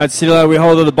At City Light, we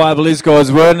hold that the Bible is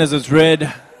God's Word, and as it's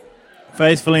read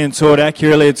faithfully and taught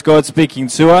accurately, it's God speaking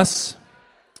to us.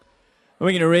 We're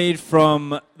going to read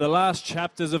from the last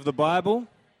chapters of the Bible.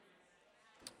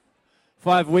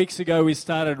 5 weeks ago, we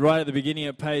started right at the beginning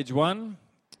at page 1,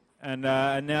 and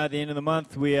now at the end of the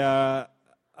month, we are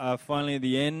finally at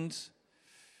the end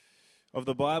of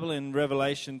the Bible in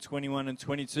Revelation 21 and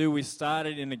 22. We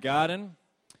started in a garden,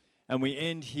 and we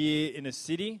end here in a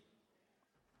city.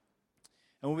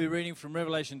 And we'll be reading from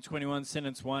Revelation 21,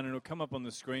 sentence 1, and it'll come up on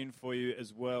the screen for you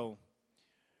as well.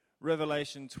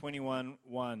 Revelation 21,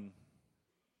 1.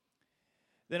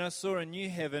 Then I saw a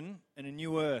new heaven and a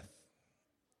new earth.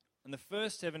 And the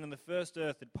first heaven and the first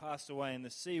earth had passed away, and the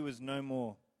sea was no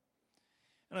more.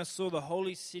 And I saw the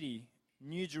holy city,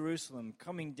 New Jerusalem,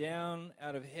 coming down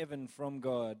out of heaven from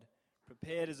God,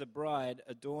 prepared as a bride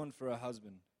adorned for her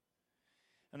husband.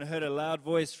 And I heard a loud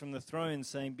voice from the throne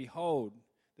saying, "Behold,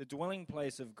 the dwelling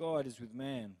place of God is with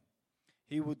man.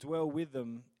 He will dwell with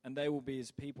them, and they will be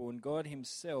his people, and God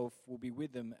himself will be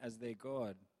with them as their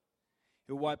God.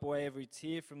 He'll wipe away every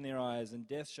tear from their eyes, and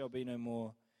death shall be no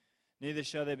more. Neither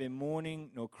shall there be mourning,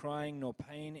 nor crying, nor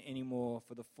pain any more,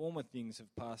 for the former things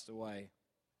have passed away."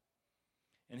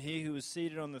 And he who was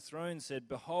seated on the throne said,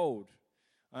 "Behold,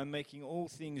 I am making all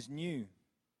things new."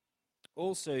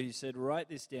 Also he said, "Write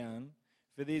this down,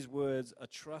 for these words are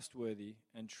trustworthy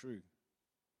and true."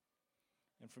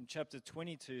 And from chapter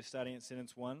 22, starting at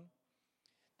sentence 1,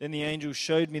 "Then the angel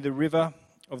showed me the river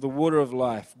of the water of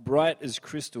life, bright as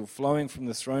crystal, flowing from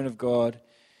the throne of God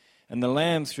and the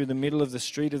Lamb through the middle of the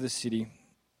street of the city.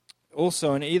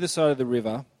 Also on either side of the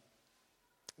river,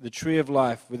 the tree of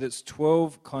life with its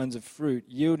 12 kinds of fruit,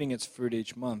 yielding its fruit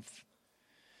each month.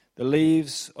 The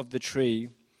leaves of the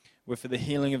tree were for the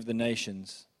healing of the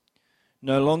nations.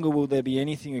 No longer will there be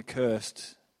anything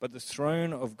accursed, but the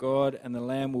throne of God and the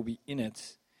Lamb will be in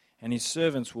it, and his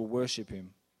servants will worship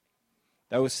him.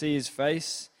 They will see his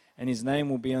face, and his name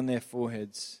will be on their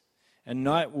foreheads, and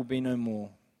night will be no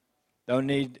more. They will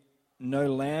need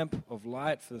no lamp of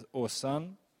light or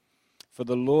sun, for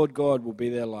the Lord God will be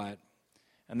their light,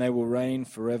 and they will reign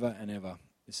forever and ever."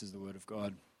 This is the word of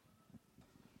God.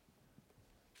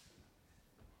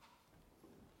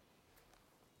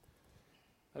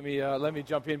 Let me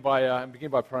jump in and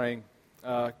begin by praying.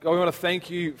 God, we want to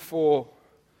thank you for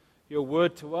your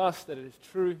word to us, that it is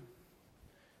true.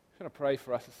 I'm going to pray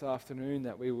for us this afternoon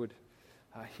that we would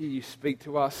hear you speak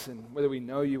to us, and whether we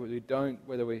know you, whether we don't,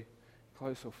 whether we're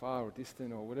close or far or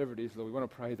distant or whatever it is, Lord, we want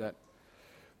to pray that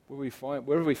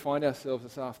wherever we find ourselves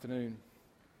this afternoon,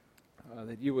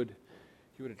 that you would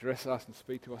address us and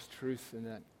speak to us truth, and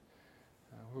that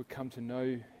we would come to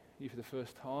know you for the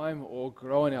first time or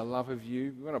grow in our love of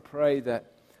you. We want to pray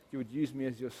that you would use me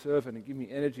as your servant and give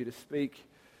me energy to speak,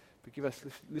 but give us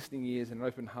listening ears and an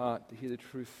open heart to hear the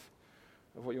truth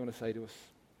of what you want to say to us.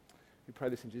 We pray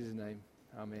this in Jesus' name.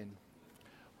 Amen.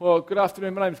 Well, good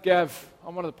afternoon. My name's Gav.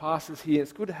 I'm one of the pastors here.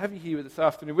 It's good to have you here this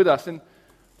afternoon with us. And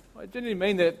I genuinely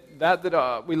mean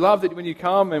that we love that when you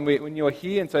come and when you're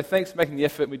here. And so thanks for making the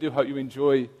effort. We do hope you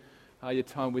enjoy your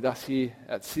time with us here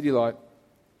at City Light.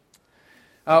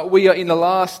 We are in the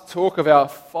last talk of our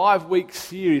 5-week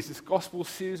series, this gospel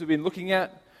series we've been looking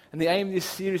at. And the aim of this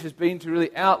series has been to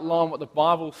really outline what the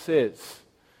Bible says.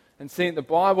 And seeing the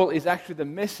Bible is actually the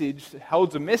message,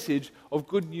 holds a message of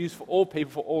good news for all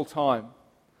people, for all time.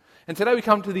 And today we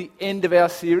come to the end of our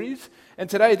series. And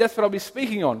today that's what I'll be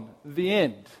speaking on, the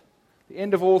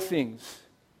end of all things.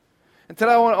 And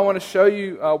today I want to show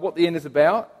you what the end is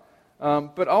about.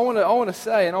 But I want to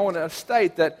say, and I want to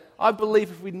state that I believe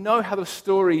if we know how the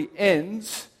story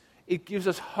ends, it gives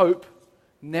us hope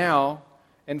now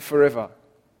and forever.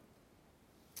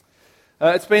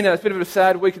 It's been a bit of a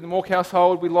sad week in the Mork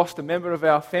household. We lost a member of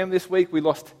our family this week. We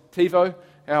lost TiVo,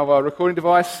 our recording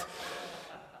device.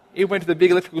 It went to the big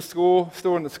electrical store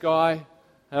in the sky.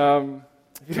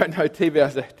 If you don't know,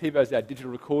 TiVo is our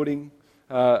digital recording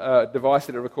device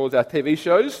that it records our TV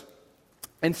shows.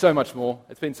 And so much more.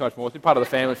 It's been so much more. It's been part of the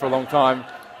family for a long time.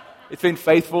 It's been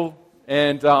faithful,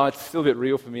 and it's still a bit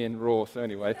real for me and raw, so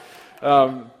anyway.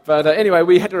 Anyway,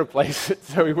 we had to replace it,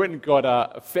 so we went and got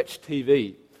a Fetch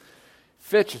TV.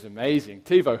 Fetch is amazing.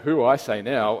 TiVo, who I say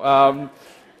now.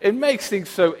 It makes things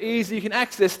so easy. You can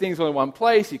access things all in one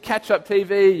place. You catch up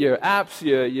TV, your apps,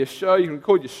 your show. You can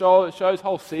record your shows,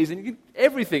 whole season. You can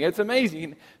everything. It's amazing. You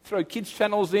can throw kids'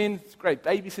 channels in. It's a great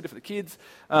babysitter for the kids.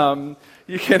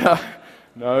 You can...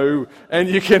 No, and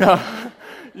you can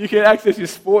access your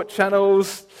sport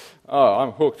channels. Oh,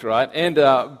 I'm hooked, right?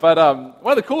 But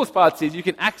one of the coolest parts is you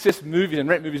can access movies and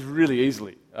rent movies really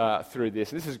easily through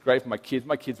this. And this is great for my kids.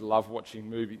 My kids love watching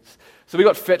movies. So we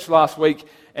got Fetch last week,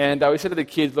 and we said to the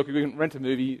kids, look, we can rent a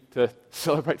movie to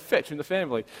celebrate Fetch in the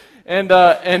family. So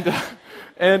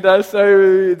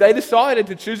they decided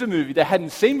to choose a movie they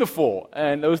hadn't seen before.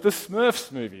 And it was the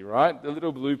Smurfs movie, right? The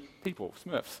little blue people,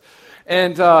 Smurfs.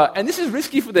 And this is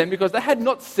risky for them because they had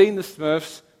not seen the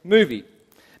Smurfs movie.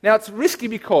 Now, it's risky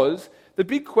because the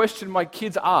big question my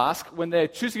kids ask when they're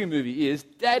choosing a movie is,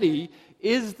 Daddy,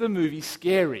 is the movie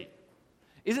scary?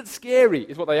 Is it scary,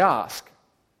 is what they ask.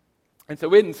 And so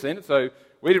we hadn't seen it, so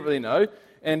we didn't really know.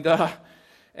 And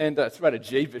it's rated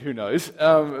G, but who knows.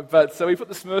 But so we put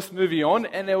the Smurfs movie on,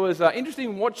 and it was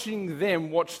interesting watching them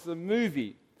watch the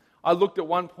movie. I looked at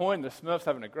one point, and the Smurfs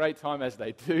having a great time, as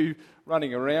they do,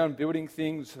 running around, building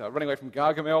things, running away from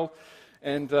Gargamel.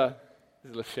 And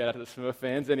there's a little shout out to the Smurf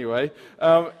fans anyway.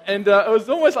 It was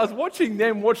almost, I was watching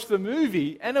them watch the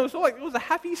movie, and it was a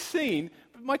happy scene,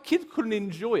 but my kids couldn't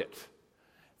enjoy it.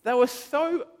 They were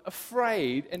so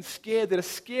afraid and scared that a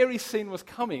scary scene was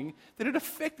coming that it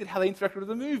affected how they interacted with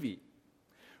the movie.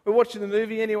 We're watching the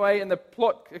movie anyway, and the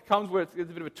plot comes where there's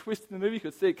a bit of a twist in the movie. You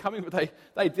could see it coming, but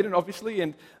they didn't, obviously,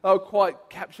 and they were quite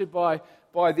captured by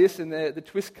this, and the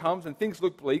twist comes, and things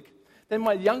look bleak. Then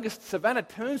my youngest, Savannah,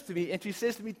 turns to me and she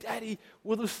says to me, Daddy,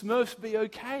 will the Smurfs be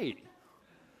okay?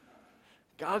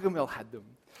 Gargamel had them.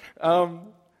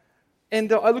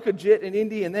 I look at Jet and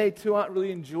Indy, and they too aren't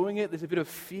really enjoying it. There's a bit of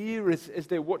fear as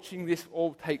they're watching this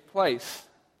all take place.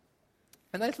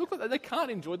 And they look like they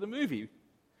can't enjoy the movie.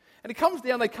 And it comes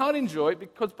down, they can't enjoy it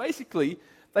because basically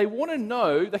they want to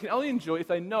know, they can only enjoy it if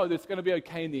they know that it's going to be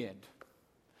okay in the end.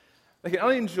 They can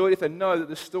only enjoy it if they know that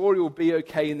the story will be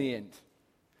okay in the end.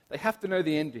 They have to know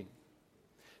the ending.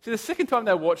 So the second time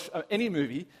they watch any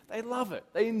movie, they love it.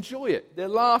 They enjoy it. They're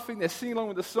laughing. They're singing along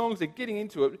with the songs. They're getting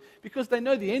into it because they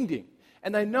know the ending.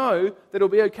 And they know that it'll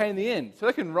be okay in the end. So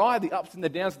they can ride the ups and the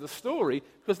downs of the story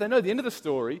because they know the end of the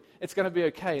story, it's going to be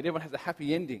okay. And everyone has a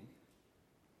happy ending.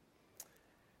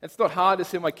 It's not hard to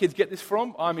see where my kids get this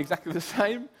from. I'm exactly the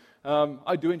same.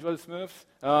 I do enjoy the Smurfs.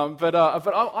 But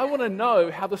I want to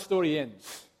know how the story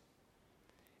ends.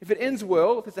 If it ends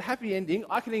well, if it's a happy ending,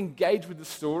 I can engage with the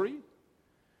story,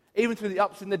 even through the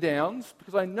ups and the downs,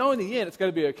 because I know in the end it's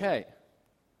going to be okay.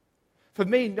 For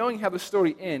me, knowing how the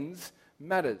story ends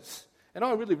matters. And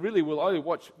I really will only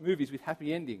watch movies with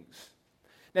happy endings.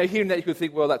 Now, hearing that, you could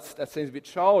think, well, that seems a bit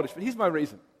childish, but here's my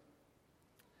reason.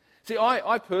 See,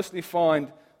 I personally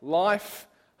find life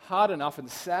hard enough and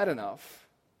sad enough,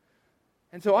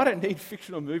 and so I don't need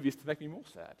fictional movies to make me more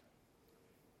sad.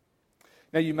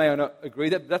 Now, you may not agree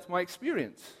that that's my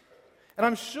experience. And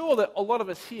I'm sure that a lot of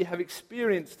us here have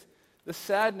experienced the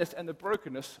sadness and the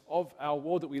brokenness of our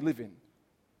world that we live in.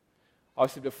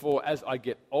 I've said before, as I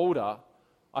get older,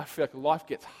 I feel like life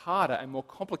gets harder and more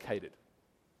complicated.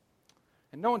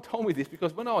 And no one told me this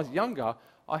because when I was younger,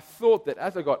 I thought that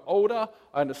as I got older,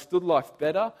 I understood life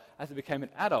better. As I became an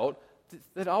adult,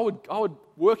 that I would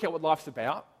work out what life's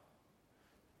about,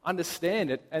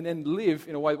 understand it, and then live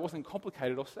in a way that wasn't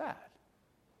complicated or sad.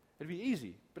 It'd be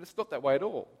easy, but it's not that way at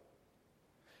all.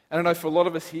 And I know for a lot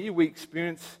of us here, we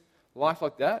experience life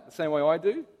like that, the same way I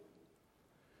do.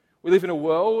 We live in a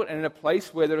world and in a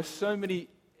place where there are so many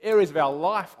areas of our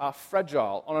life are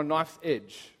fragile, on a knife's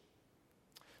edge.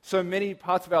 So many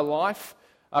parts of our life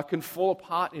can fall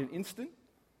apart in an instant.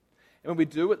 And when we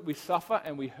do it, we suffer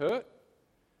and we hurt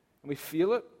and we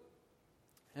feel it.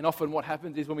 And often what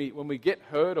happens is when we get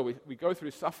hurt or we go through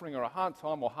suffering or a hard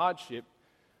time or hardship,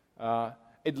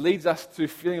 it leads us to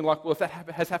feeling like, well, if that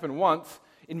has happened once,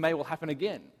 it may well happen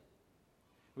again.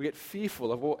 We get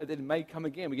fearful of that it may come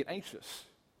again. We get anxious.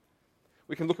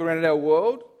 We can look around at our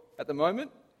world at the moment,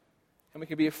 and we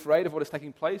can be afraid of what is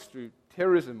taking place through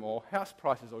terrorism or house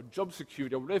prices or job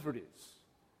security or whatever it is.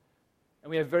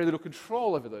 And we have very little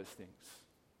control over those things.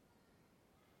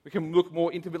 We can look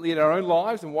more intimately at our own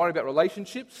lives and worry about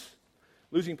relationships,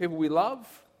 losing people we love,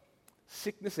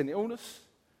 sickness and illness,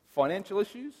 financial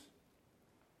issues.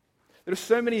 There are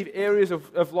so many areas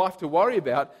of life to worry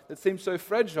about that seem so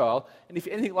fragile. And if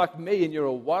you're anything like me and you're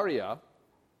a worrier,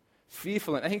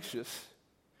 fearful and anxious,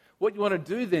 what you want to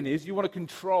do then is you want to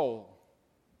control.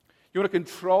 You want to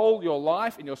control your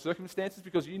life and your circumstances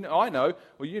because you know,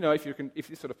 if you're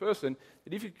this sort of person,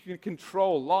 that if you can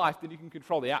control life, then you can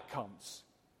control the outcomes.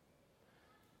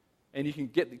 And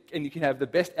you can have the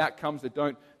best outcomes that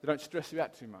don't stress you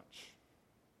out too much.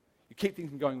 You keep things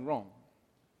from going wrong.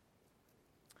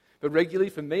 But regularly,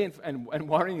 for me and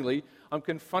worryingly, I'm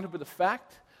confronted with the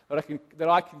fact that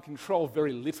I can control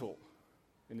very little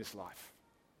in this life.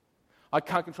 I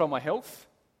can't control my health.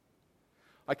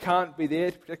 I can't be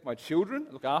there to protect my children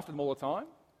and look after them all the time.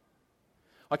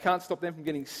 I can't stop them from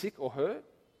getting sick or hurt.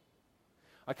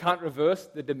 I can't reverse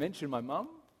the dementia in my mum.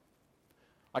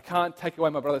 I can't take away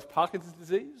my brother's Parkinson's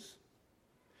disease.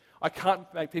 I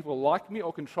can't make people like me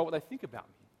or control what they think about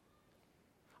me.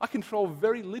 I control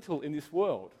very little in this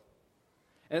world.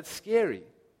 And it's scary.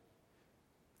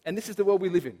 And this is the world we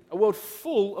live in, a world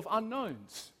full of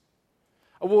unknowns,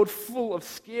 a world full of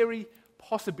scary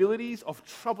possibilities of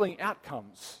troubling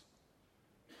outcomes.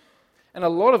 And a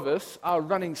lot of us are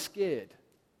running scared.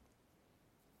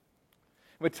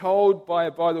 We're told by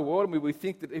the world, and we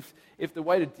think that if the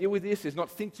way to deal with this is not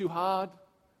think too hard,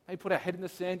 maybe put our head in the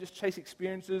sand, just chase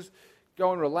experiences,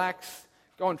 go and relax,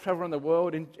 go and travel around the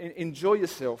world, and enjoy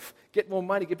yourself, get more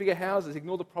money, get bigger houses,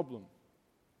 ignore the problem.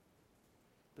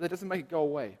 But that doesn't make it go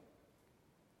away.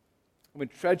 When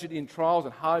tragedy and trials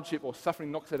and hardship or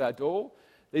suffering knocks at our door,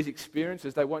 these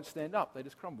experiences, they won't stand up, they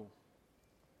just crumble.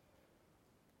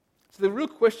 So the real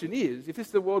question is, if this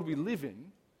is the world we live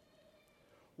in,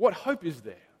 what hope is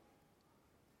there?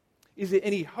 Is there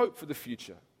any hope for the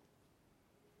future?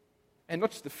 And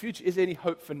not just the future, is there any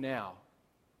hope for now?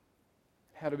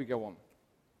 How do we go on?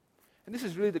 And this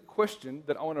is really the question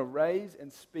that I want to raise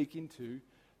and speak into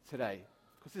today,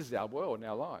 because this is our world and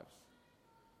our lives.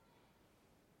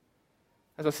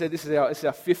 As I said, this is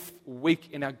our fifth week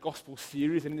in our gospel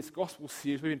series, and in this gospel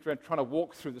series, we've been trying to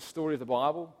walk through the story of the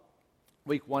Bible.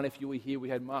 Week 1, if you were here, we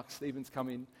had Mark Stevens come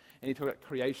in, and he talked about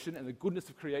creation and the goodness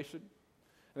of creation,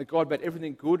 and that God made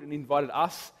everything good and invited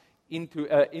us into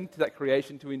that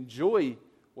creation to enjoy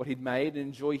what He'd made and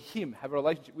enjoy Him, have a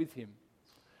relationship with Him.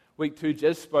 Week 2,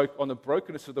 Jez spoke on the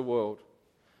brokenness of the world.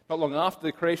 Not long after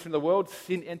the creation of the world,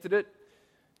 sin entered it,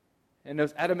 and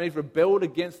as Adam and Eve rebelled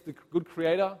against the good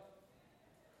Creator,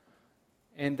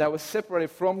 and they were separated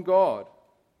from God.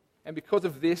 And because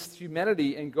of this,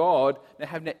 humanity and God now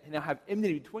have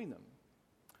enmity between them.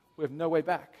 We have no way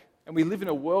back. And we live in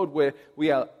a world where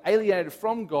we are alienated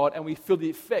from God, and we feel the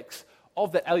effects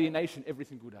of that alienation every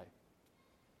single day.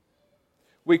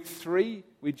 Week 3,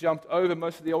 we jumped over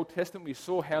most of the Old Testament. We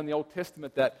saw how in the Old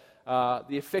Testament that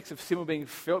the effects of sin were being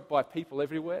felt by people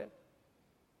everywhere.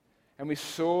 And we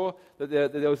saw that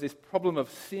there was this problem of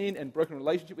sin and broken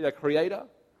relationship with our Creator,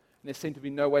 and there seemed to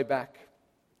be no way back.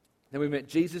 Then we met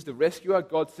Jesus, the rescuer.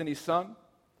 God sent His Son.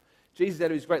 Jesus, out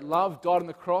of His great love, died on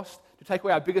the cross to take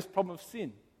away our biggest problem of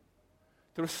sin.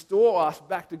 To restore us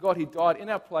back to God. He died in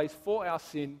our place for our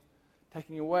sin,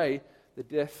 taking away the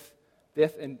death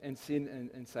and sin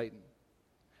and Satan.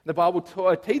 And the Bible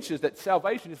teaches that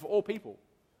salvation is for all people,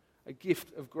 a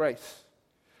gift of grace.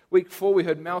 Week 4, we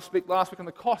heard Mal speak last week on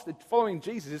the cost. That following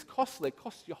Jesus is costly. It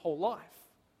costs your whole life.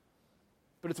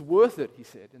 But it's worth it, he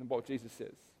said, and what Jesus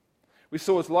says. We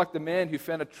saw it's like the man who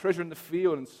found a treasure in the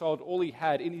field and sold all he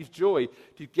had in his joy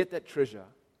to get that treasure.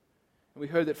 And we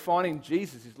heard that finding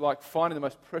Jesus is like finding the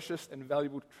most precious and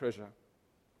valuable treasure.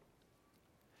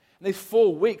 And these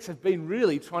 4 weeks have been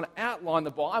really trying to outline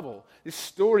the Bible, this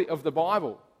story of the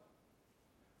Bible.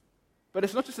 But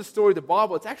it's not just the story of the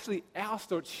Bible, it's actually our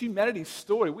story, it's humanity's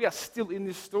story. We are still in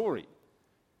this story.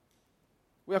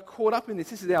 We are caught up in this.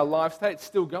 This is our life state, it's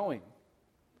still going.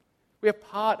 We are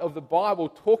part of the Bible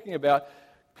talking about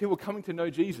people coming to know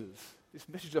Jesus, this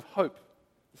message of hope,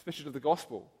 this message of the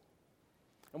gospel.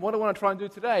 And what I want to try and do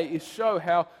today is show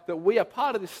how that we are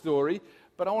part of this story,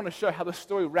 but I want to show how the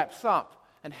story wraps up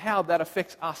and how that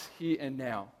affects us here and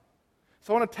now.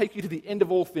 So I want to take you to the end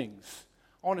of all things.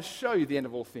 I want to show you the end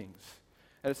of all things.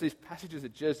 And it's these passages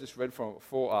that Jez just read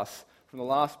for us from the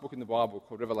last book in the Bible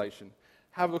called Revelation.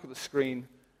 Have a look at the screen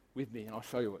with me and I'll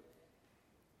show you it.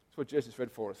 That's what Jez just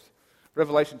read for us.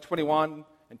 Revelation 21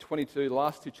 and 22, the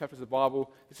last 2 chapters of the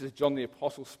Bible. This is John the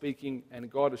Apostle speaking, and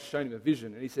God has shown him a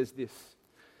vision. And he says this.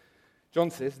 John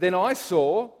says, "Then I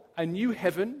saw a new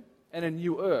heaven and a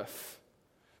new earth.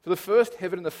 For the first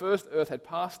heaven and the first earth had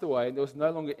passed away, and there was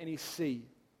no longer any sea.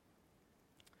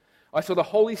 I saw the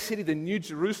holy city, the new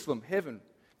Jerusalem, heaven,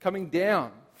 coming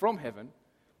down from heaven,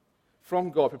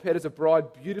 from God, prepared as a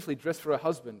bride beautifully dressed for her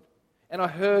husband. And I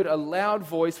heard a loud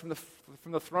voice from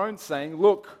the throne saying,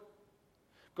 'Look,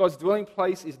 God's dwelling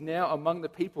place is now among the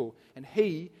people, and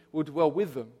He will dwell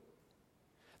with them.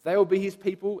 They will be His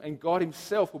people, and God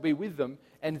Himself will be with them,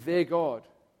 and their God.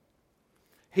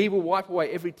 He will wipe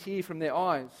away every tear from their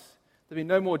eyes. There'll be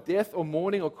no more death or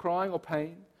mourning or crying or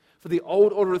pain, for the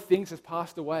old order of things has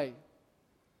passed away.'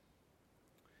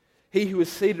 He who is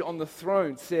seated on the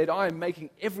throne said, 'I am making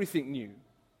everything new.'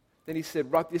 Then He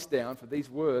said, 'Write this down, for these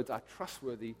words are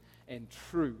trustworthy and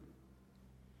true.'"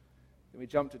 Then we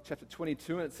jump to chapter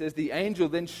 22, and it says, "The angel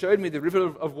then showed me the river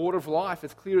of water of life,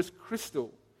 as clear as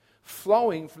crystal,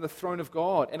 flowing from the throne of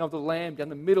God and of the Lamb down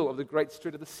the middle of the great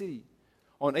street of the city.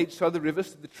 On each side of the river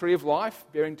stood the tree of life,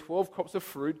 bearing 12 crops of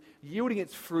fruit, yielding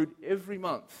its fruit every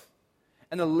month.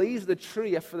 And the leaves of the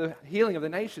tree are for the healing of the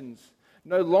nations.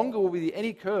 No longer will be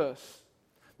any curse.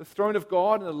 The throne of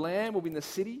God and the Lamb will be in the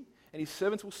city, and his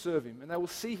servants will serve him. And they will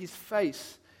see his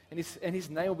face, and his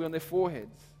name will be on their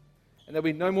foreheads. And there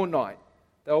will be no more night.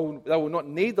 They will not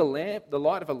need the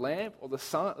light of a lamp, or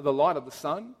the light of the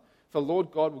sun, for the Lord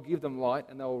God will give them light,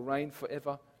 and they will reign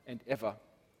forever and ever."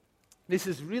 This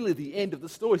is really the end of the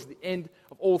story. It's the end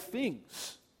of all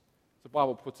things, the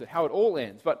Bible puts it, how it all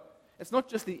ends. But it's not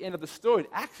just the end of the story.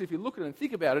 Actually, if you look at it and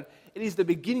think about it, it is the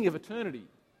beginning of eternity.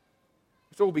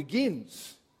 It all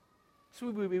begins. So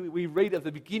we read at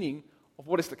the beginning of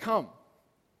what is to come.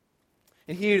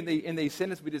 And here in the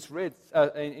sentence we just read,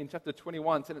 in chapter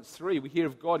 21, sentence 3, we hear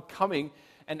of God coming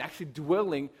and actually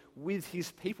dwelling with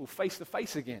his people face to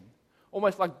face again.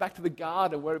 Almost like back to the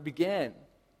garden where it began.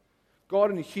 God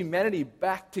and humanity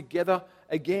back together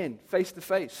again, face to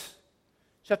face.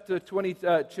 Chapter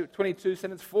 22,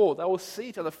 sentence 4, they will see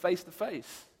each other face to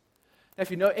face. Now,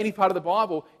 if you know any part of the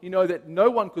Bible, you know that no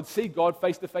one could see God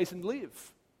face to face and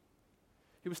live.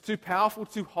 He was too powerful,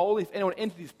 too holy. If anyone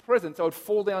entered his presence, they would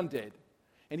fall down dead.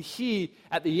 And here,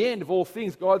 at the end of all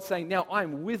things, God's saying, now I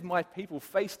am with my people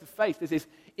face to face. There's this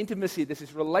intimacy, there's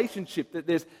this relationship, that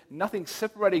there's nothing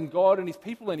separating God and his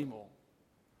people anymore.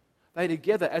 They're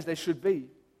together as they should be.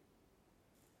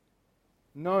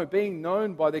 No, being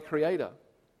known by their Creator.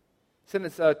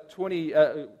 Sentence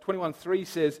 21:3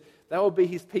 says, they will be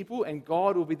his people and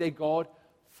God will be their God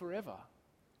forever.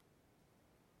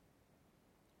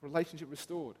 Relationship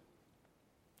restored.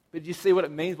 But did you see what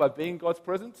it means by being in God's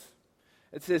presence?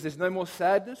 It says there's no more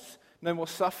sadness, no more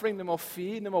suffering, no more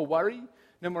fear, no more worry,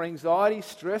 no more anxiety,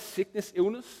 stress, sickness,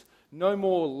 illness, no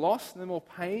more loss, no more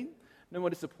pain, no more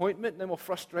disappointment, no more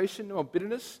frustration, no more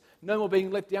bitterness, no more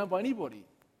being let down by anybody.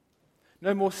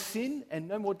 No more sin and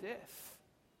no more death.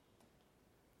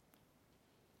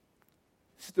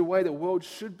 This is the way the world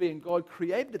should be, and God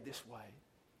created it this way.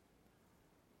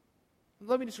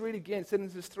 Let me just read again,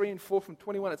 sentences 3 and 4 from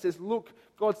 21. It says, look,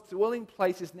 God's dwelling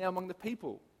place is now among the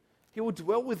people. He will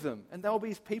dwell with them, and they will be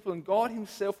his people, and God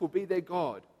himself will be their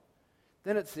God.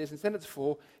 Then it says in sentence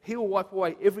 4, he will wipe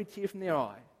away every tear from their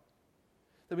eye.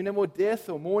 There'll be no more death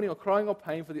or mourning or crying or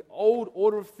pain, for the old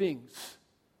order of things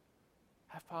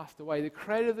have passed away. The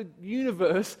creator of the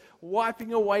universe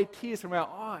wiping away tears from our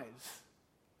eyes.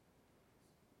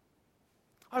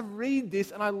 I read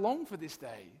this and I long for this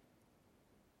day.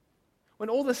 When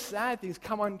all the sad things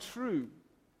come untrue,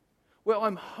 where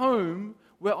I'm home,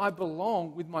 where I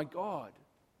belong with my God.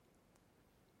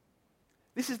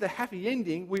 This is the happy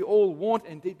ending we all want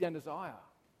and deep down desire.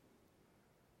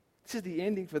 This is the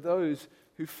ending for those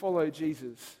who follow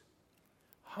Jesus.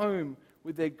 Home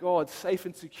with their God, safe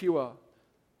and secure,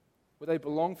 where they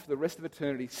belong for the rest of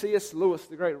eternity. C.S. Lewis,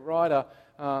 the great writer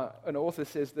and author,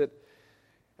 says that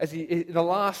in the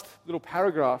last little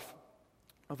paragraph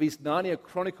of his Narnia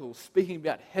Chronicles, speaking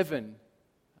about heaven,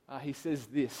 he says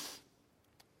this: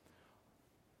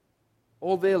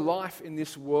 all their life in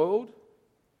this world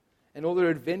and all their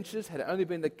adventures had only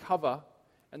been the cover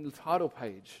and the title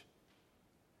page.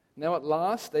 Now at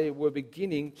last they were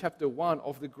beginning chapter 1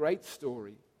 of the great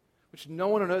story, which no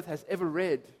one on earth has ever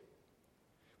read,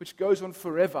 which goes on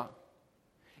forever,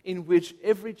 in which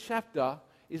every chapter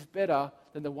is better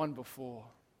than the one before.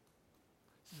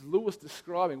 This is Lewis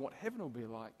describing what heaven will be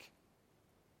like.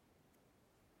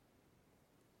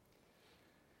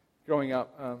 Growing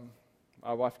up,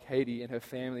 my wife Katie and her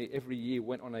family every year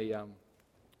went on a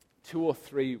 2 or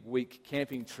 3 week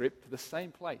camping trip to the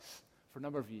same place for a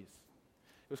number of years.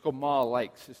 It was called Mile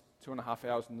Lakes, just 2.5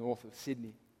 hours north of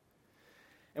Sydney.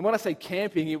 And when I say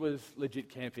camping, it was legit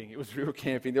camping. It was real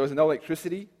camping. There was no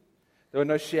electricity. There were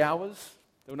no showers.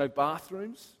 There were no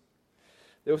bathrooms.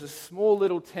 There was a small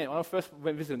little tent. When I first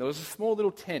went visiting, there was a small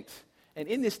little tent. And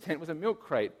in this tent was a milk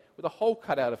crate with a hole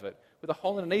cut out of it, with a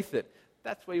hole underneath it.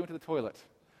 That's where you went to the toilet.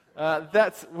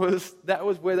 That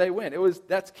was where they went.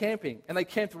 That's camping. And they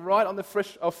camped right on the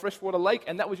freshwater lake,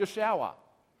 and that was your shower.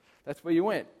 That's where you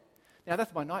went. Now,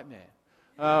 that's my nightmare.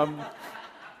 I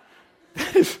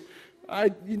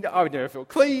would never feel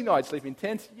clean. I'd sleep in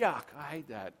tents. Yuck, I hate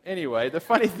that. Anyway, the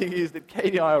funny thing is that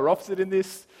Katie and I are opposite in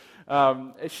this.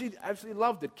 She absolutely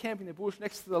loved it. Camping in the bush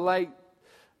next to the lake,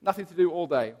 nothing to do all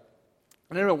day.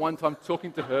 I remember one time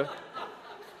talking to her.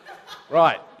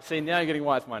 Right, see, now you're getting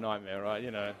why it's my nightmare, right? You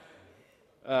know.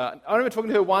 I remember talking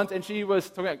to her once, and she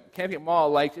was talking about camping at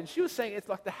Mile Lakes, and she was saying it's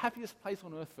like the happiest place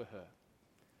on earth for her.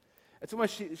 It's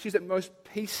almost she's at most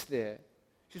peace there.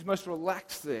 She's most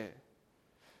relaxed there.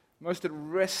 Most at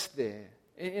rest there.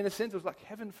 In a sense, it was like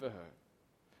heaven for her.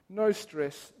 No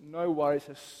stress, no worries,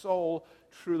 her soul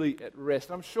truly at rest.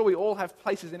 And I'm sure we all have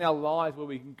places in our lives where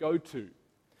we can go to,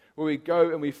 where we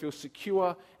go and we feel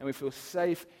secure and we feel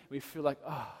safe and we feel like,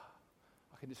 I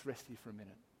can just rest here for a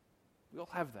minute. We all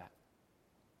have that.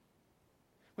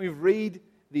 When we read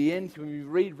the end, when we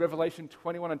read Revelation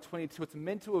 21 and 22, it's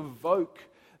meant to evoke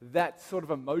that sort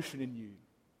of emotion in you.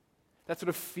 That sort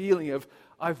of feeling of,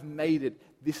 I've made it.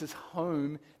 This is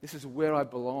home. This is where I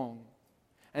belong.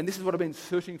 And this is what I've been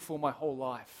searching for my whole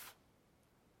life.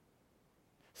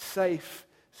 Safe,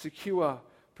 secure,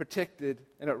 protected,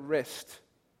 and at rest.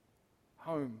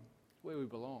 Home, where we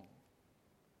belong.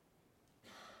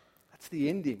 That's the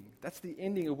ending. That's the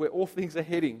ending of where all things are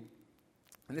heading.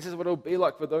 And this is what it'll be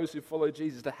like for those who follow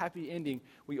Jesus, the happy ending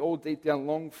we all deep down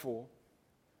long for.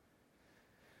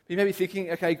 You may be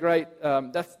thinking, okay, great,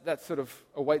 that's sort of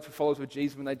a weight for followers of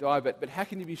Jesus when they die, but how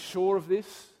can you be sure of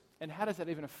this? And how does that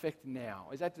even affect now?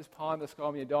 Is that just pie in the sky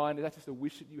when you die, and is that just a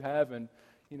wish that you have, and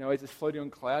is this floating on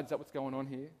clouds? Is that what's going on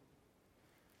here?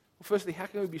 Well, firstly, how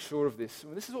can we be sure of this?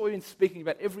 Well, this is what we've been speaking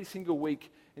about every single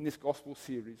week in this gospel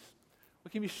series.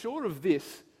 We can be sure of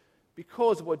this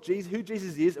because of who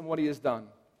Jesus is and what he has done.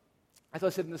 As I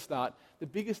said in the start, the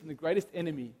biggest and the greatest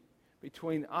enemy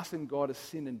between us and God is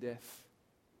sin and death.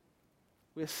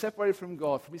 We are separated from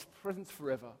God, from his presence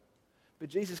forever. But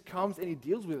Jesus comes and he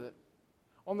deals with it.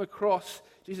 On the cross,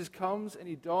 Jesus comes and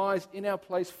he dies in our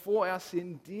place for our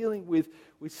sin, dealing with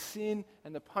sin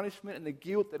and the punishment and the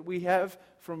guilt that we have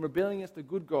from rebelling against the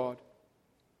good God.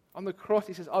 On the cross,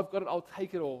 he says, I've got it, I'll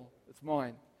take it all. It's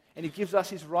mine. And he gives us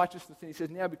his righteousness. And he says,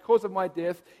 now because of my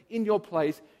death in your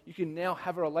place, you can now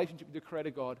have a relationship with your Creator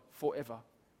God forever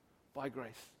by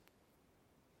grace.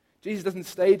 Jesus doesn't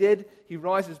stay dead. He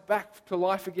rises back to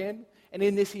life again. And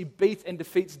in this, he beats and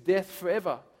defeats death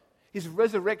forever. His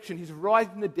resurrection, his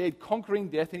rising from the dead, conquering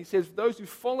death. And he says, those who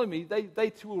follow me, they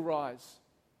too will rise.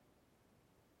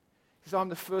 He says, I'm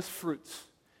the first fruits.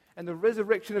 And the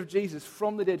resurrection of Jesus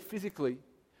from the dead physically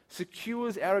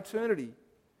secures our eternity,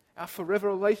 our forever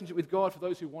relationship with God for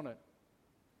those who want it.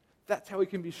 That's how we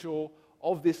can be sure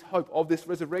of this hope, of this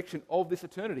resurrection, of this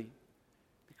eternity.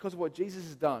 Because of what Jesus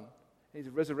has done in his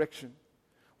resurrection.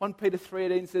 1 Peter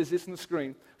 3:18 says this on the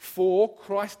screen. For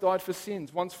Christ died for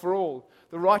sins once for all.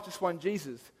 The righteous one,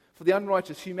 Jesus. For the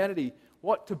unrighteous, humanity.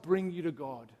 What? To bring you to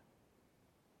God.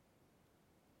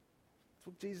 That's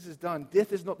what Jesus has done.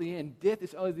 Death is not the end. Death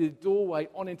is only the doorway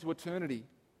on into eternity.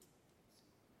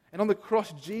 And on the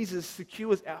cross, Jesus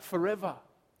secures our forever.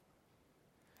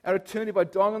 Our eternity by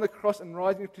dying on the cross and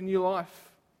rising to new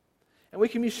life. And we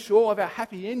can be sure of our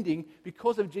happy ending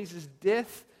because of Jesus'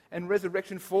 death and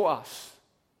resurrection for us.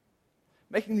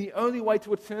 Making the only way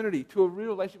to eternity, to a real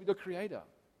relationship with your Creator.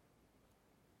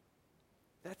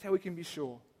 That's how we can be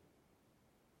sure.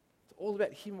 It's all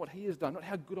about him, what he has done, not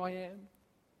how good I am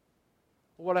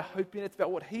or what I hope in. It's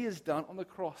about what he has done on the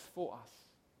cross for us.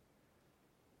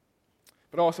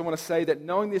 But I also want to say that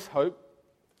knowing this hope,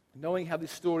 knowing how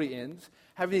this story ends,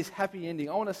 having this happy ending,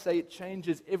 I want to say it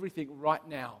changes everything right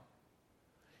now.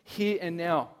 Here and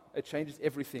now, it changes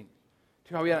everything.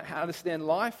 To how we understand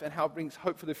life and how it brings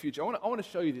hope for the future. I want to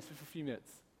show you this for a few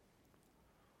minutes.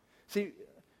 See,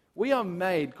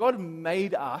 God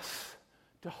made us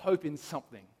to hope in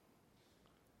something.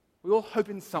 We all hope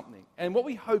in something. And what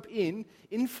we hope in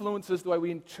influences the way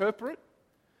we interpret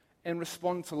and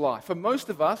respond to life. For most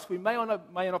of us, we may or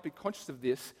not be conscious of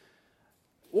this.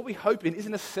 What we hope in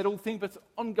isn't a settled thing, but it's an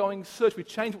ongoing search. We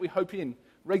change what we hope in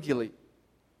regularly.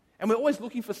 And we're always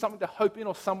looking for something to hope in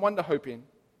or someone to hope in.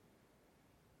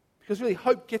 Because really,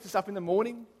 hope gets us up in the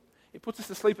morning. It puts us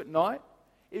to sleep at night.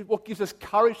 It's what gives us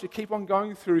courage to keep on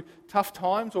going through tough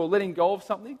times or letting go of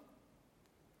something.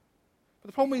 But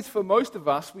the problem is, for most of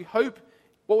us,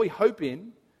 what we hope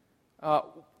in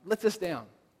lets us down.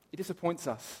 It disappoints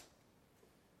us.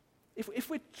 If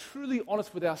we're truly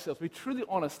honest with ourselves, if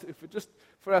we're just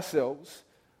for ourselves,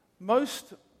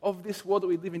 most of this world that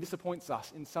we live in disappoints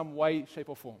us in some way, shape,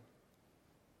 or form.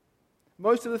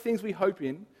 Most of the things we hope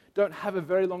in don't have a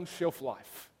very long shelf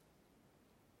life.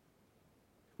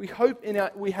 We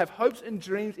have hopes and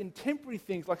dreams in temporary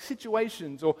things like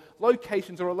situations or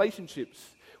locations or relationships.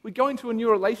 We go into a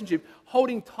new relationship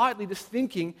holding tightly, just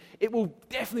thinking it will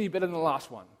definitely be better than the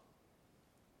last one.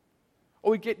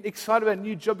 Or we get excited about a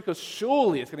new job because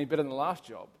surely it's going to be better than the last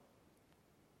job.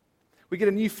 We get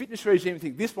a new fitness regime and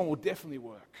think this one will definitely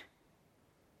work.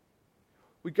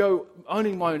 We go,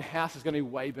 owning my own house is going to be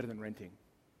way better than renting.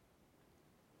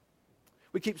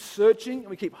 We keep searching and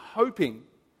we keep hoping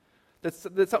that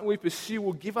something we pursue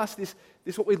will give us this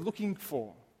what we're looking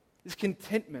for, this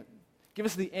contentment, give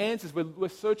us the answers we're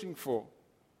searching for,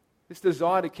 this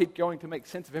desire to keep going to make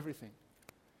sense of everything.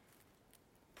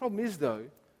 Problem is, though,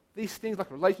 these things like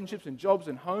relationships and jobs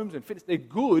and homes and fitness, they're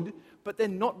good, but they're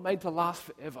not made to last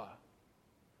forever.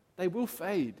 They will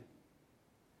fade.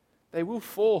 They will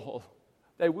fall.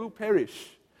 They will perish.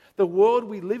 The world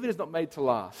we live in is not made to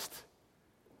last.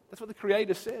 That's what the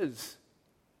Creator says.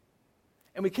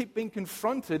 And we keep being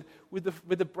confronted with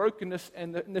the brokenness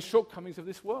and the shortcomings of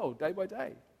this world day by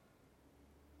day.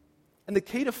 And the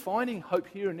key to finding hope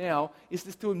here and now is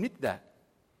just to admit that.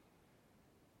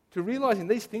 To realizing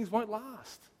these things won't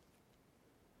last.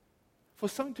 For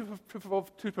something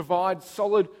to provide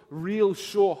solid, real,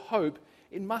 sure hope,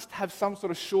 it must have some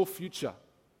sort of sure future.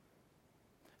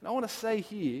 And I want to say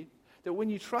here that when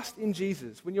you trust in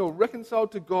Jesus, when you're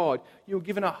reconciled to God, you're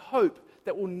given a hope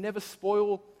that will never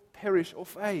spoil, perish, or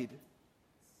fade.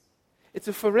 It's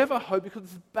a forever hope because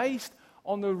it's based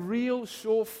on the real,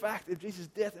 sure fact of Jesus'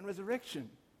 death and resurrection.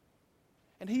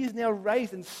 And he is now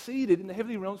raised and seated in the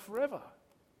heavenly realms forever.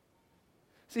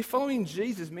 See, following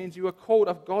Jesus means you are called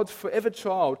of God's forever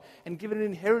child and given an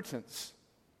inheritance.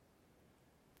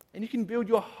 And you can build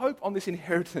your hope on this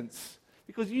inheritance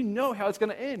because you know how it's going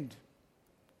to end.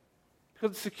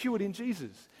 Because it's secured in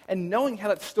Jesus. And knowing how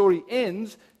that story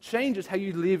ends changes how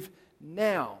you live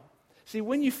now. See,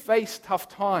 when you face tough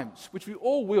times, which we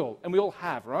all will and we all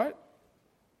have, right?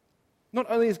 Not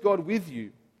only is God with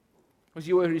you, because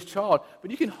you are his child,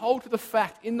 but you can hold to the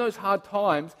fact in those hard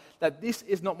times that this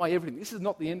is not my everything. This is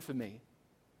not the end for me.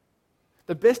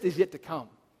 The best is yet to come.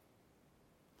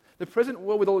 The present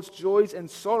world with all its joys and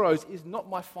sorrows is not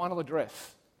my final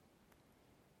address.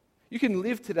 You can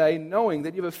live today knowing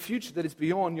that you have a future that is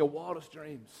beyond your wildest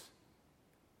dreams.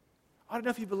 I don't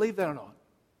know if you believe that or not,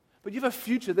 but you have a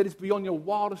future that is beyond your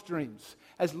wildest dreams.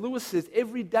 As Lewis says,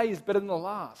 every day is better than the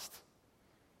last.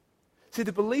 See,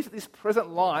 the belief that this present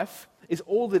life is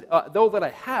all that I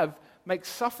have makes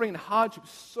suffering and hardship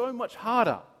so much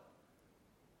harder.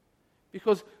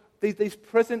 Because this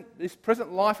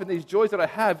present life and these joys that I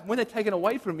have, when they're taken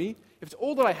away from me, if it's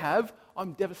all that I have,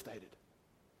 I'm devastated.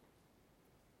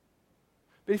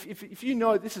 But if you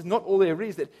know this is not all there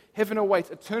is, that heaven awaits,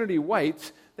 eternity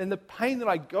waits, then the pain that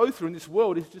I go through in this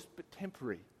world is just but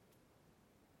temporary.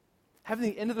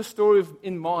 Having the end of the story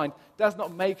in mind does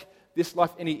not make this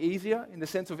life any easier in the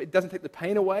sense of it doesn't take the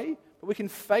pain away, but we can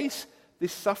face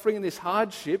this suffering and this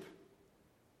hardship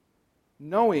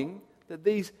knowing that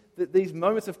these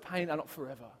moments of pain are not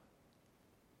forever.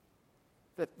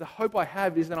 That the hope I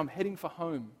have is that I'm heading for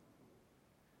home.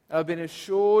 And I've been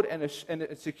assured and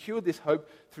secured this hope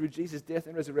through Jesus' death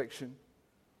and resurrection.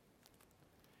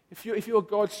 If you're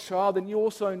God's child, then you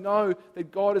also know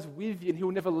that God is with you and he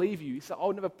will never leave you. He said,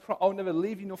 I'll never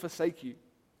leave you nor forsake you.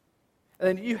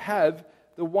 And then you have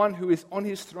the one who is on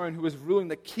his throne, who is ruling,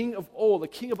 the king of all, the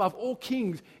king above all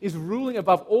kings, is ruling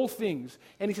above all things.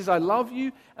 And he says, I love you,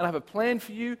 and I have a plan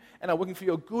for you, and I'm working for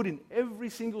your good in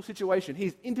every single situation. He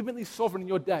is intimately sovereign in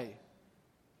your day.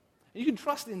 And you can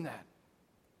trust in that.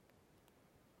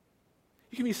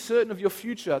 You can be certain of your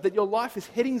future, that your life is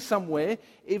heading somewhere,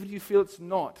 even if you feel it's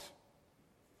not.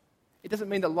 It doesn't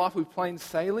mean that life will be plain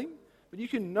sailing, but you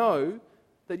can know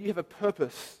that you have a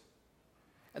purpose.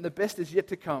 And the best is yet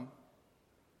to come.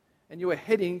 And you are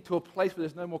heading to a place where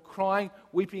there's no more crying,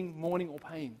 weeping, mourning, or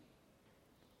pain.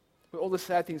 Where all the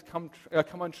sad things come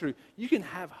untrue. You can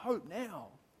have hope now.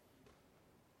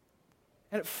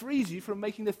 And it frees you from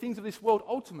making the things of this world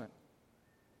ultimate.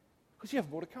 Because you have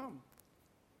more to come.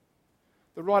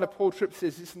 The writer Paul Tripp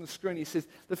says this on the screen. He says,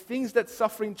 the things that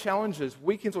suffering challenges,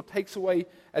 weakens, or takes away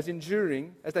as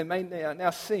enduring, as they may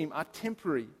now seem, are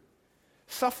temporary.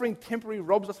 Suffering temporarily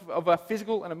robs us of our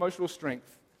physical and emotional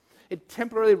strength. It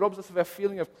temporarily robs us of our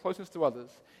feeling of closeness to others.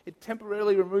 It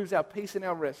temporarily removes our peace and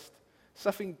our rest.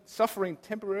 Suffering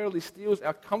temporarily steals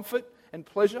our comfort and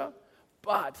pleasure,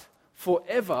 but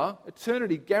forever,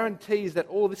 eternity guarantees that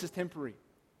all of this is temporary.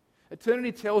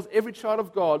 Eternity tells every child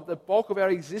of God the bulk of our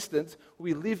existence will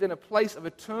be lived in a place of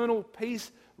eternal peace,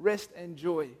 rest, and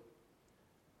joy.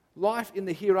 Life in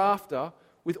the hereafter,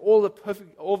 with all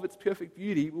of its perfect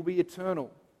beauty, will be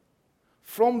eternal.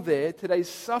 From there, today's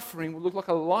suffering will look like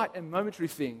a light and momentary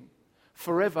thing.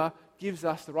 Forever gives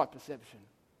us the right perception.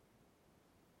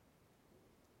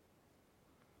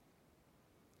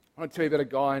 I want to tell you about a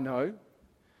guy I know.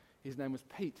 His name was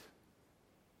Pete.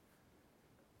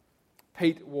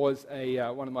 Pete was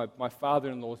one of my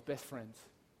father-in-law's best friends.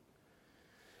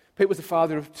 Pete was a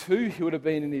father of two. He would have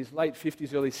been in his late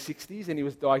 50s, early 60s, and he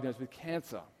was diagnosed with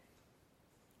cancer.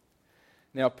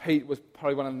 Now, Pete was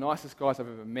probably one of the nicest guys I've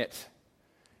ever met.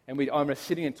 And I remember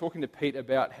sitting and talking to Pete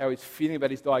about how he's feeling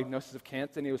about his diagnosis of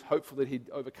cancer, and he was hopeful that he'd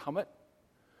overcome it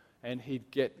and he'd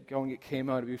go and get chemo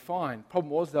and it'd be fine.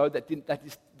 Problem was, though, that didn't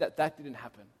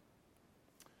happen.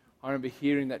 I remember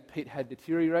hearing that Pete had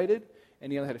deteriorated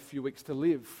and he only had a few weeks to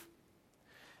live.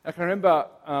 And I can remember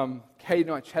Katie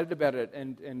and I chatted about it,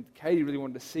 and Katie really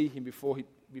wanted to see him before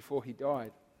he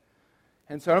died.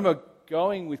 And so I remember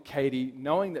going with Katie,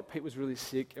 knowing that Pete was really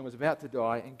sick and was about to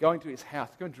die, and going to his house,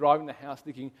 going driving the house,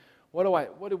 thinking, what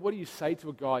do you say to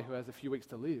a guy who has a few weeks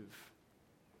to live?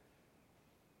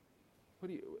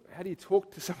 How do you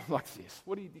talk to someone like this?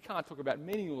 You can't talk about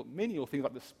menial things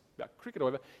like this, about cricket or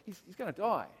whatever. He's going to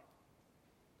die.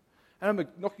 And I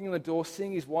remember knocking on the door,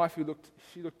 seeing his wife,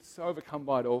 she looked so overcome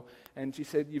by it all, and she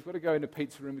said, "You've got to go into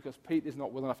Pete's room because Pete is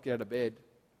not well enough to get out of bed."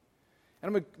 And I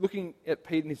remember looking at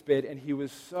Pete in his bed, and he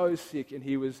was so sick, and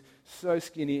he was so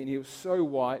skinny, and he was so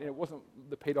white, and it wasn't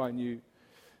the Pete I knew,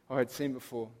 I had seen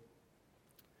before.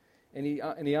 And he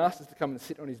asked us to come and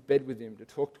sit on his bed with him, to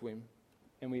talk to him,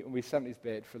 and we sat on his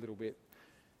bed for a little bit.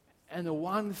 And the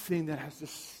one thing that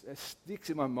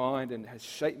sticks in my mind and has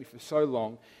shaped me for so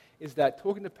long is that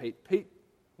talking to Pete,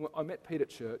 I met Pete at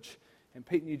church, and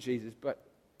Pete knew Jesus, but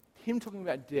him talking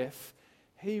about death,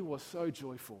 he was so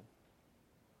joyful.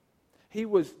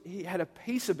 He had a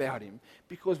peace about him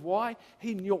because why?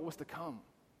 He knew what was to come.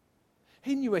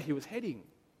 He knew where he was heading.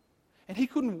 And he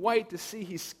couldn't wait to see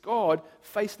his God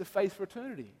face to face for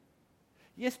eternity.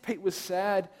 Yes, Pete was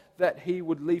sad that he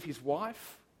would leave his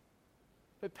wife,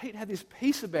 but Pete had this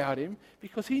peace about him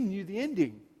because he knew the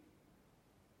ending.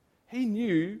 He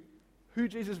knew who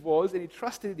Jesus was, and he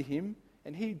trusted in him,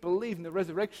 and he believed in the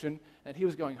resurrection, and he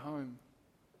was going home.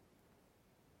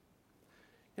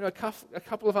 You know, a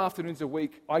couple of afternoons a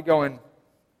week, I go and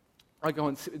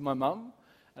sit with my mum,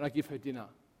 and I give her dinner.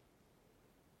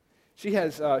 She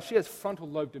has frontal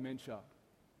lobe dementia.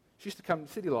 She used to come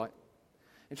to City Light,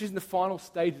 and she's in the final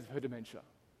stages of her dementia.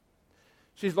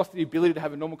 She's lost the ability to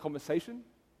have a normal conversation.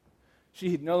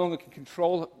 She no longer can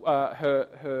control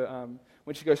her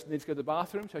when she needs to go to the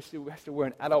bathroom, so she has to wear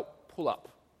an adult pull-up.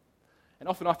 And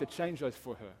often I have to change those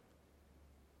for her.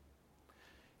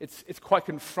 It's quite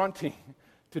confronting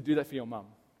to do that for your mum,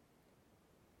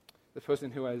 the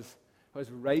person who has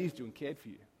raised you and cared for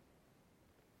you.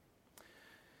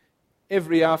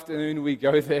 Every afternoon we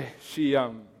go there.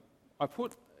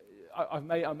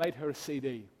 I made her a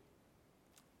CD,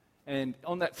 and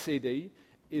on that CD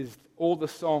is all the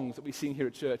songs that we sing here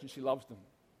at church, and she loves them.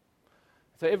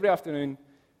 So every afternoon,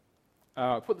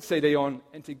 I put the CD on,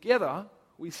 and together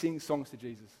we sing songs to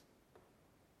Jesus.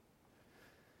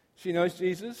 She knows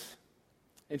Jesus,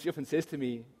 and she often says to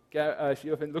me,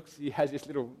 she has this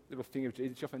little thing of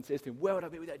Jesus. She often says to him, "Where would I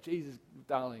be without Jesus,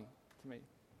 darling?" to me.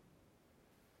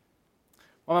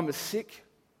 My mum is sick,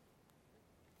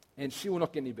 and she will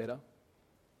not get any better.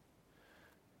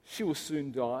 She will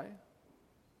soon die.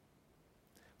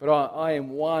 But I am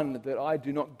one that I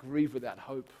do not grieve without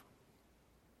hope.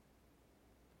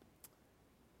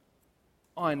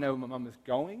 I know where my mum is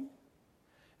going,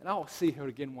 and I will see her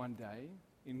again one day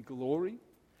in glory,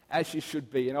 as she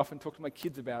should be. And I often talk to my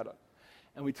kids about it.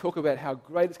 And we talk about how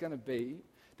great it's going to be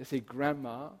to see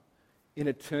Grandma in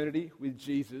eternity with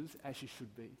Jesus as she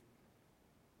should be.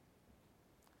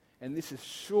 And this is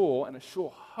sure, and a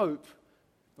sure hope,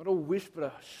 not a wish, but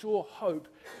a sure hope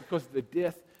because of the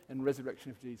death and resurrection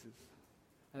of Jesus.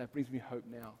 And that brings me hope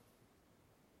now.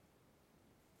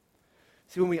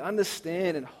 See, when we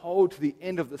understand and hold to the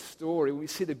end of the story, when we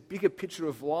see the bigger picture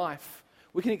of life,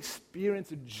 we can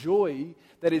experience a joy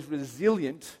that is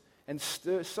resilient and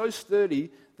so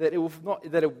sturdy that it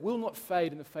will not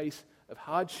fade in the face of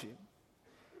hardship.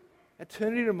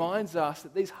 Eternity reminds us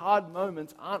that these hard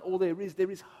moments aren't all there is. There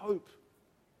is hope.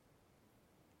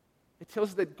 It tells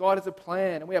us that God has a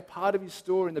plan and we are part of his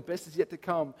story and the best is yet to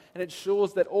come. And it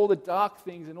shows that all the dark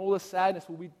things and all the sadness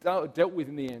will be dealt with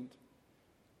in the end.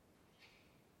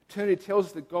 Eternity tells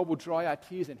us that God will dry our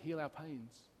tears and heal our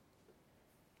pains.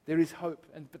 There is hope.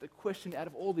 But the question out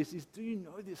of all this is, do you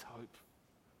know this hope?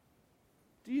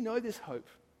 Do you know this hope?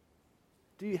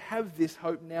 Do you have this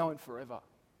hope now and forever?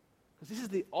 Because this is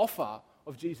the offer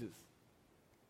of Jesus.